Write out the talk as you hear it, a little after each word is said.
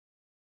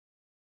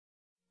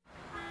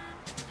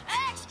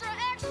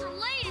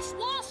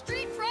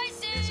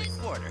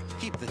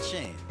keep the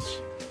change.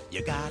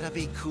 You gotta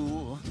be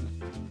cool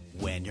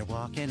when you're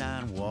walking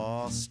on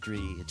Wall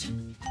Street.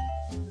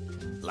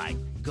 Like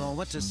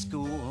going to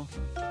school,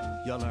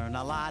 you'll learn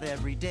a lot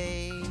every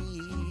day.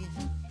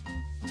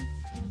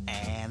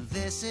 And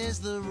this is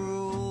the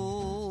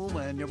rule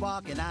when you're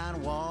walking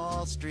on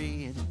Wall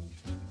Street.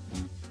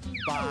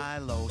 Buy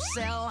low,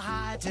 sell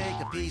high, take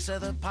a piece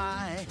of the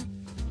pie.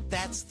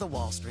 That's the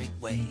Wall Street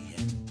way.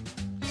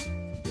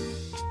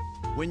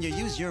 When you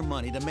use your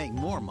money to make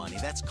more money,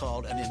 that's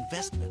called an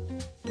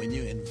investment. When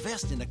you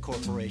invest in a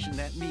corporation,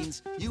 that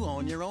means you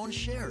own your own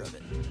share of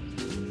it.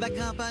 The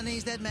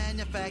companies that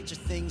manufacture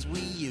things we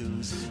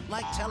use,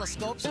 like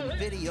telescopes and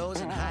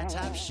videos and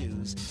high-top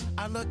shoes,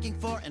 are looking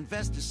for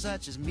investors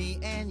such as me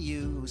and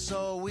you,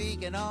 so we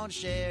can own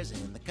shares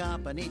in the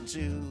company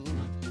too.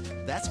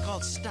 That's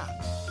called stock.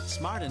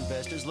 Smart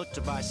investors look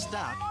to buy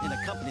stock in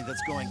a company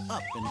that's going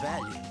up in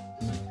value.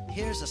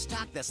 Here's a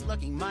stock that's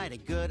looking mighty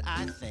good,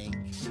 I think.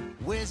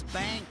 Whiz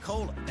Bang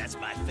Cola, that's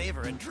my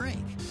favorite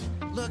drink.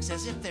 Looks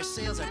as if their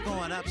sales are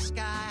going up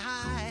sky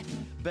high.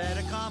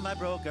 Better call my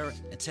broker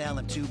and tell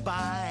him to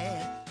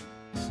buy.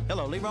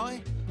 Hello,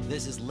 Leroy.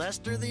 This is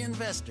Lester the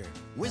investor.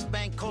 Whiz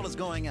Bang Cola's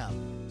going up.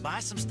 Buy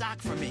some stock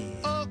for me.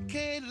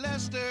 Okay,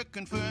 Lester,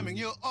 confirming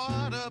your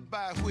order.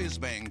 Buy Whiz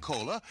Bang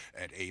Cola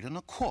at 8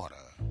 1/4.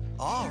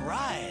 All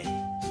right.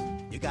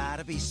 You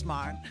gotta be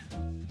smart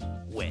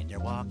when you're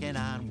walking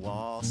on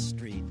Wall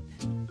Street.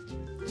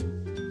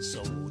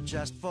 So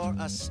just for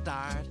a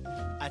start,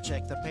 I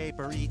check the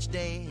paper each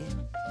day.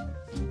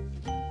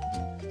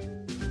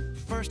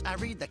 First I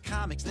read the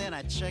comics, then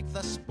I check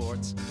the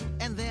sports,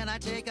 and then I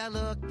take a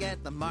look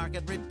at the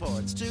market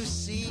reports to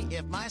see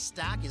if my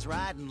stock is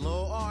riding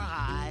low or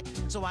high,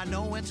 so I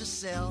know when to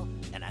sell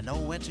and I know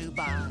when to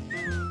buy.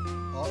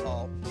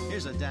 Uh-oh,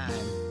 here's a dime.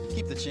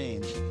 Keep the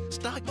change.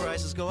 Stock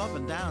prices go up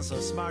and down, so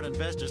smart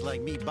investors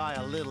like me buy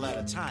a little at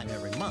a time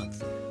every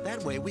month.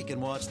 That way we can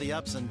watch the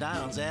ups and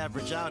downs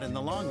average out in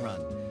the long run.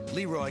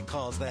 Leroy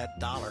calls that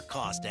dollar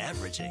cost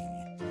averaging.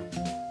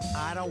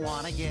 I don't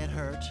want to get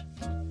hurt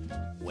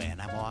when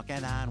I'm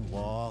walking on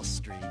Wall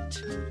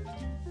Street.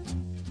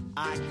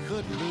 I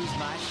could lose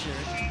my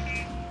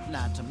shirt,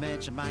 not to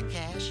mention my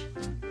cash.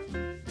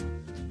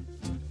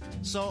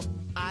 So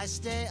I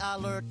stay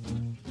alert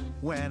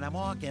when I'm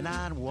walking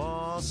on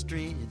Wall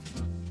Street.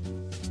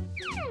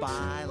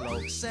 Buy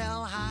low,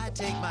 sell high,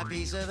 take my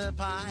piece of the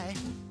pie.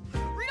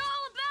 Read all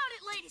about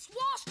it, latest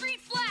Wall Street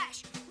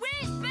flash.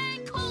 Whiz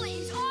Bang Cola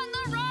is on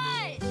the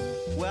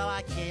rise. Well,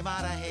 I came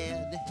out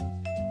ahead,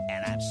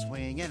 and I'm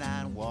swinging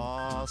on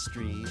Wall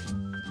Street.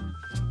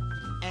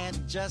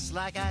 And just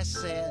like I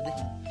said,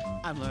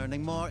 I'm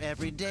learning more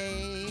every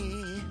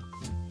day.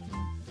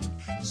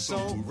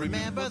 So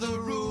remember the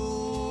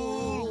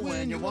rule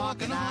when you're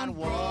walking on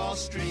Wall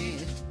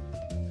Street.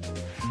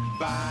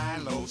 Buy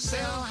low,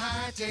 sell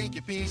high, take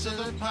your piece of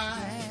the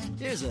pie.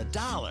 Here's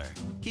 $1.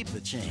 Keep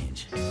the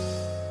change.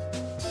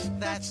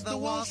 That's the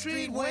Wall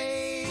Street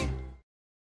way.